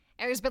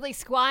There's Billy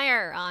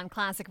Squire on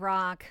Classic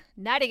Rock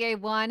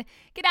 98.1.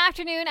 Good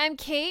afternoon, I'm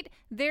Kate.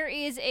 There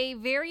is a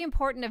very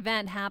important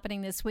event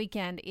happening this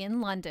weekend in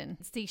London.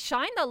 It's the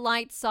Shine the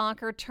Light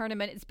Soccer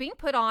Tournament. It's being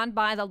put on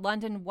by the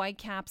London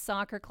Whitecaps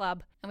Soccer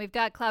Club. And we've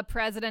got club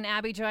president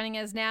Abby joining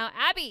us now.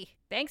 Abby,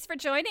 thanks for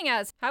joining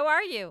us. How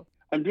are you?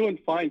 I'm doing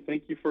fine.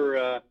 Thank you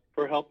for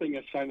helping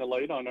us shine the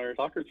light on our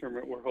soccer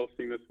tournament we're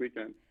hosting this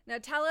weekend. Now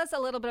tell us a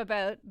little bit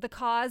about the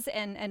cause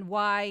and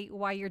why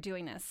you're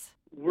doing this.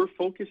 We're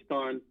focused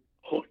on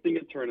hosting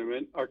a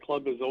tournament. Our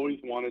club has always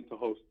wanted to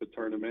host the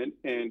tournament,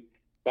 and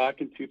back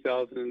in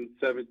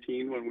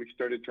 2017 when we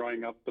started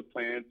drawing up the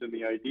plans and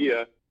the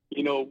idea,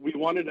 we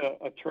wanted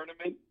a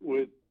tournament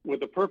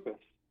with a purpose,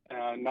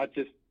 not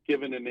just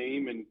given a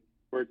name and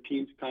where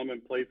teams come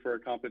and play for a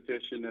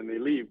competition and they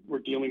leave. We're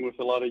dealing with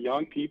a lot of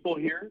young people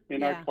here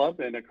in our club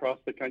and across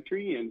the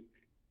country, and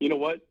you know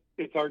what?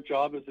 It's our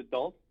job as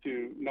adults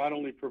to not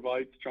only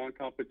provide strong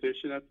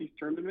competition at these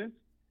tournaments,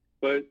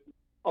 but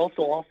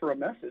also offer a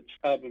message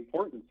of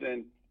importance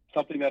and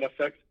something that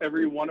affects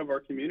every one of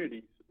our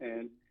communities.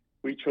 And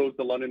we chose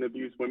the London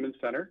Abused Women's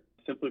Centre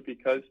simply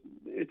because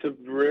it's a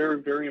very,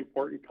 very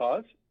important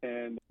cause,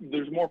 and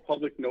there's more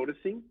public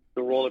noticing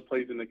the role it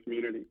plays in the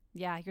community.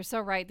 Yeah, you're so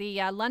right. The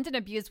London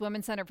Abused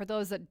Women's Centre, for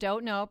those that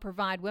don't know,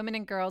 provide women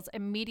and girls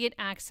immediate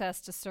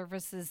access to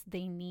services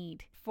they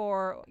need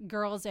for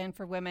girls and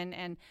for women.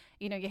 And,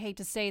 you hate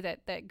to say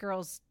that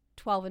girls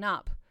 12 and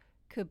up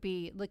could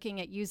be looking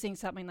at using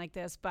something like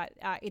this, but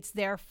it's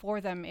there for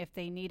them if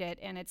they need it,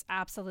 and it's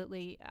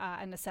absolutely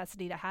a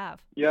necessity to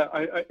have. Yeah,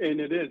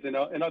 and it is, and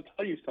I'll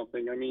tell you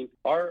something. I mean,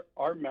 our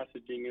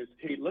messaging is,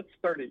 hey, let's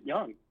start it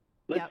young.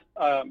 Let's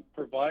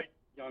provide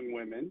young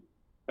women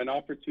an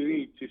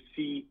opportunity to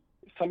see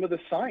some of the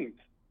signs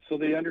so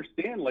they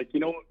understand,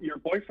 your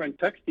boyfriend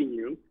texting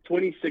you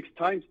 26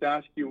 times to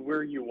ask you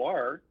where you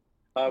are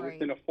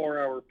within a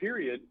 4-hour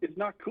period is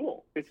not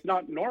cool. It's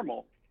not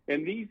normal.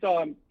 And these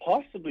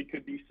possibly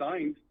could be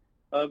signs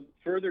of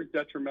further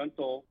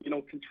detrimental,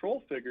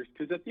 control figures,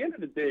 because at the end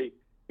of the day,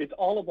 it's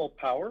all about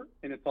power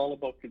and it's all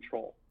about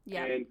control.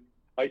 Yeah. And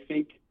I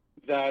think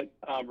that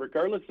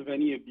regardless of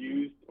any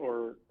abuse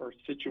or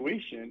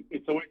situation,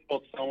 it's always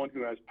about someone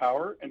who has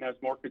power and has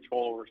more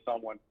control over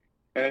someone.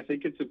 And I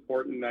think it's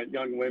important that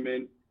young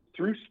women,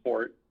 through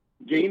sport,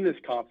 gain this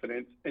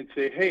confidence and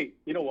say, hey,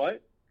 you know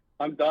what?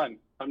 I'm done.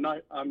 I'm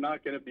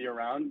not going to be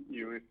around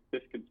you if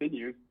this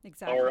continues,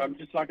 exactly. Or I'm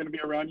just not going to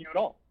be around you at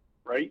all,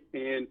 right?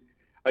 And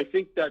I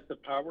think that the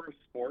power of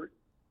sport,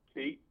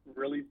 Kate,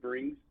 really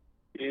brings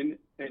in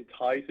and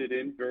ties it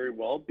in very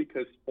well,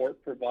 because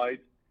sport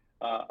provides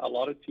a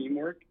lot of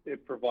teamwork.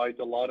 It provides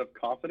a lot of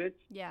confidence.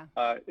 Yeah.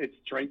 It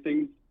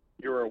strengthens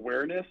your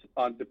awareness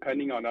on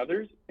depending on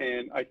others,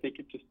 and I think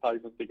it just ties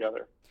us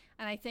together.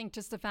 And I think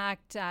just the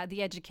fact,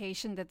 the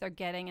education that they're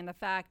getting, and the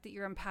fact that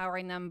you're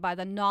empowering them by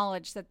the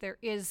knowledge that there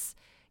is,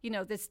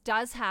 this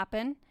does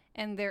happen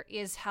and there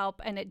is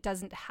help and it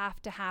doesn't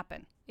have to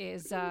happen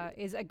is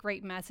a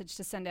great message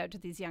to send out to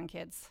these young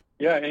kids.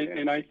 Yeah,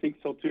 and I think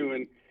so too.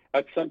 And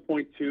at some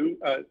point too,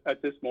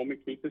 at this moment,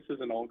 Kate, this is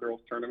an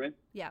all-girls tournament.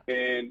 Yeah.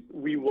 And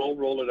we will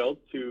roll it out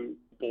to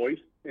boys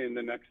in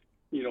the next,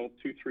 2-3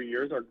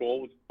 years. Our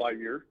goal was a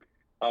 5-year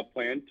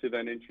plan to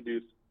then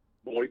introduce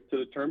boys to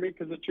the tournament,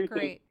 because the truth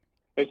is,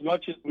 as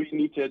much as we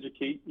need to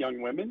educate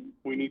young women,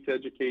 we need to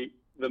educate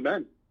the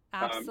men.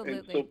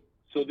 Absolutely. And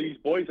so these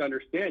boys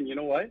understand, you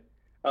know what?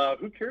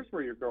 Who cares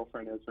where your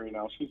girlfriend is right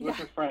now? She's with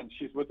her friends.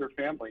 She's with her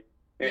family.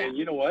 And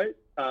you know what?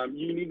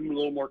 You need a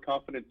little more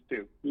confidence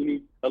too. You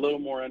need a little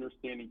more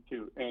understanding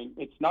too. And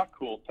it's not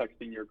cool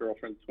texting your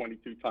girlfriend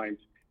 22 times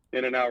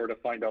in an hour to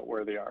find out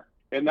where they are.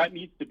 And that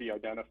needs to be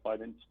identified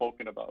and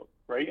spoken about,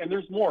 right? And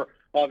there's more,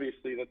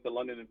 obviously, that the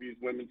London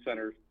Abused Women's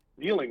Centre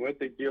dealing with.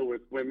 They deal with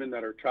women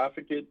that are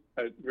trafficked at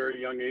a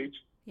very young age.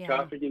 Yeah.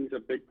 Trafficking is a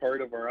big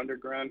part of our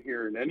underground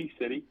here in any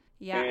city.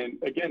 Yeah. And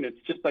again, it's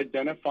just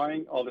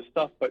identifying all this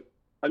stuff. But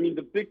I mean,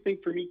 the big thing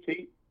for me,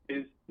 Kate,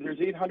 is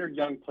there's 800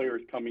 young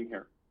players coming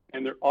here,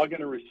 and they're all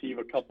going to receive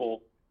a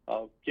couple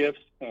of gifts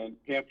and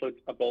pamphlets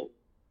about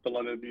the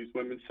London Abused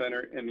Women's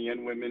Centre and the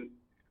End Women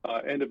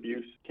End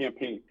Abuse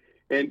campaign.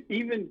 And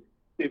even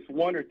if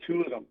one or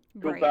two of them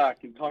go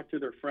back and talk to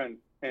their friends,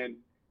 and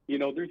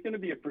there's going to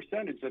be a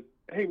percentage that,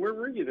 hey, where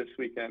were you this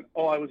weekend?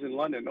 Oh, I was in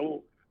London.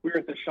 Oh, we were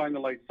at the Shine the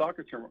Light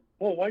soccer tournament.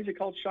 Oh, why is it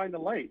called Shine the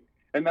Light?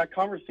 And that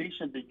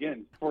conversation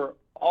begins for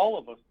all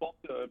of us, both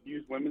the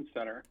Abused Women's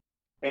Centre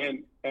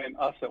and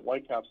us at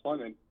Whitecaps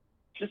London.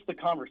 Just the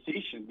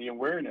conversation, the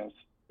awareness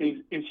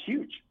is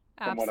huge.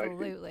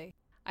 Absolutely.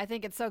 I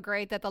think it's so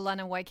great that the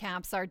London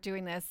Whitecaps are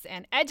doing this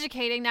and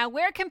educating. Now,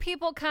 where can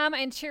people come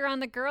and cheer on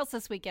the girls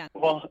this weekend?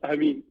 Well, I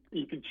mean,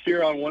 you can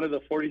cheer on one of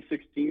the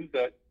 46 teams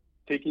that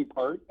taking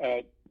part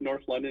at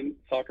North London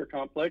Soccer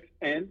Complex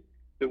and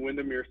the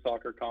Windermere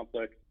Soccer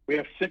Complex. We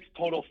have 6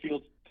 total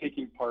fields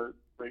taking part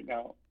right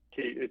now.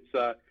 Kate,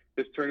 it's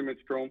this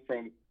tournament's grown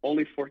from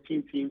only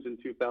 14 teams in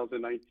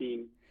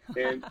 2019,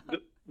 and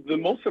the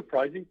most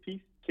surprising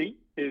piece, Kate,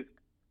 is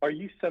our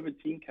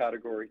U17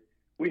 category.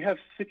 We have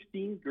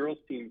 16 girls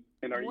teams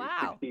in our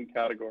Wow. U16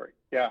 category.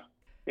 Yeah.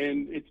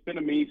 And it's been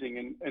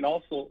amazing. And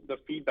also the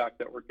feedback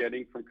that we're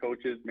getting from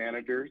coaches,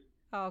 managers,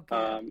 Oh,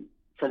 good.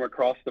 from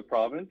across the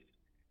province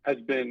has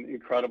been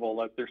incredible.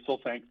 Like, they're so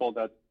thankful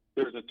that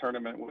there's a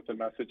tournament with a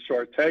message. So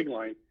our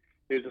tagline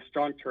is a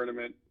strong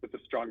tournament with a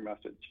strong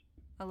message.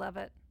 I love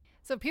it.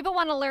 So if people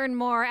want to learn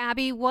more,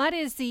 Abby, what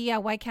is the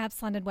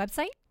Whitecaps London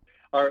website?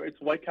 It's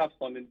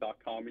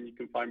whitecapslondon.com, and you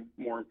can find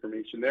more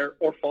information there,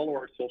 or follow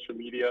our social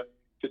media,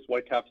 just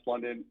Whitecaps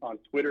London on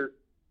Twitter,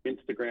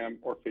 Instagram,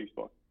 or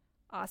Facebook.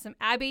 Awesome.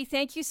 Abby,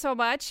 thank you so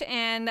much,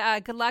 and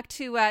good luck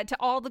to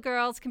all the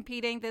girls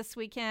competing this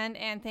weekend,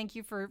 and thank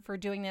you for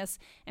doing this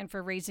and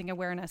for raising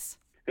awareness.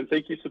 And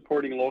thank you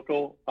supporting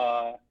local.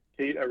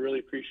 Kate, I really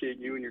appreciate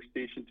you and your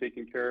station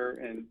taking care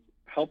and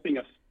helping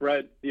us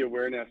spread the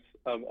awareness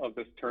of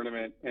this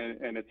tournament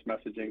and its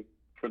messaging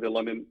for the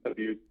London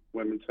Abuse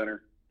Women's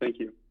Center. Thank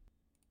you.